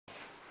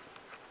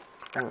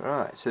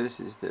Alright, so this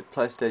is the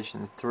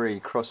PlayStation 3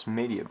 cross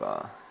media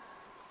bar.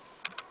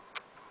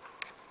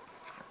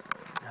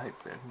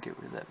 Hopefully I can get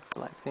rid of that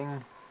black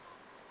thing.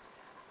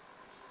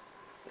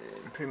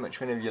 And pretty much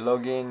whenever you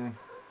log in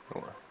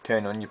or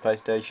turn on your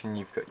PlayStation,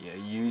 you've got your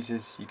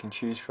users you can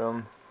choose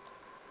from,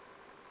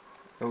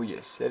 all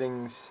your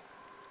settings,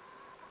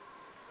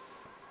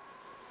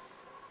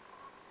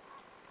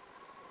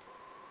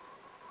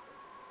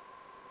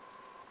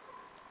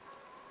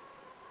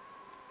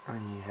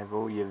 and you have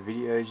all your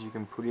videos you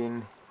can put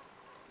in.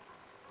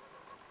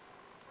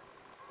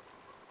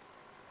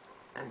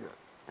 I've got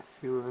a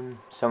few of them.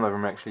 Some of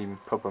them are actually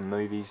proper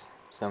movies,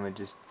 some are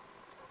just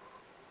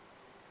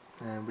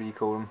what do you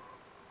call them?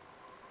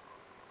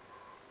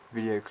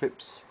 Video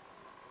clips.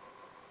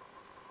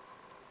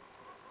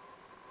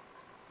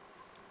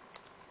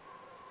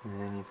 And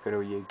then you've got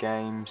all your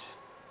games.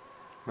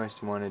 Most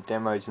of mine are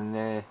demos in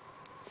there.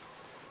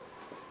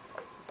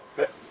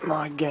 But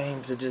my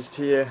games are just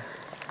here.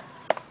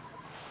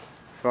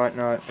 Fright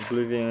Night,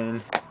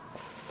 Oblivion,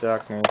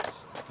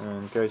 Darkness,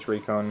 and Ghost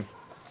Recon.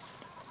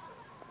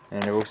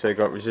 And I've also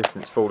got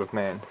Resistance Fall of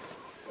Man.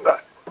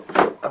 But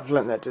I've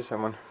lent that to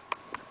someone.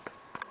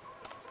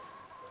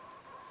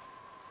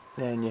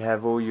 Then you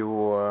have all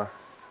your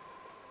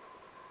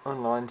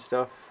online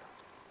stuff.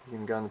 You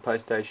can go on the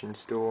PlayStation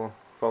Store,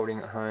 folding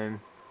at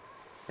home,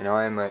 and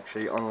I am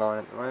actually online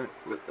at the moment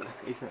with the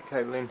Ethernet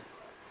cable in.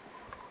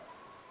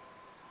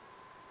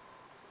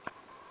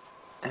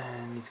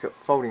 And you've got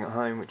folding at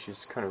home, which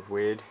is kind of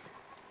weird.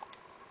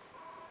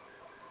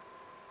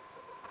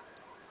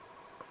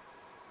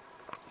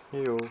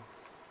 Ew.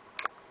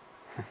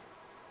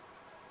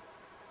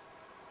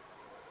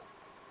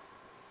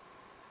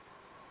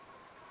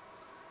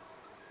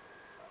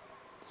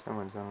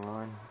 Someone's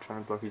online. I'm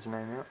trying to block his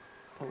name out.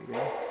 There we go.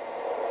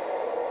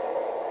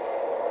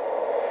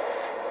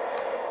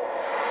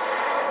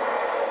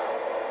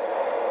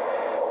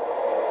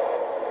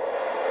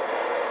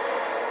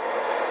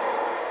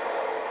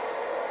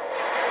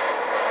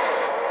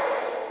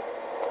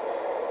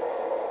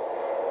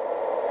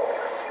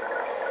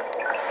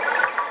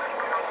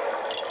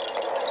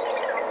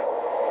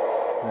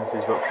 And this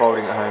is what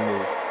folding at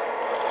home is.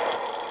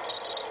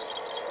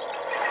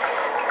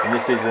 And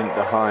this isn't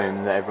the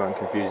home that everyone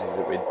confuses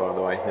it with, by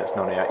the way. That's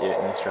not out yet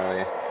in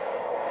Australia.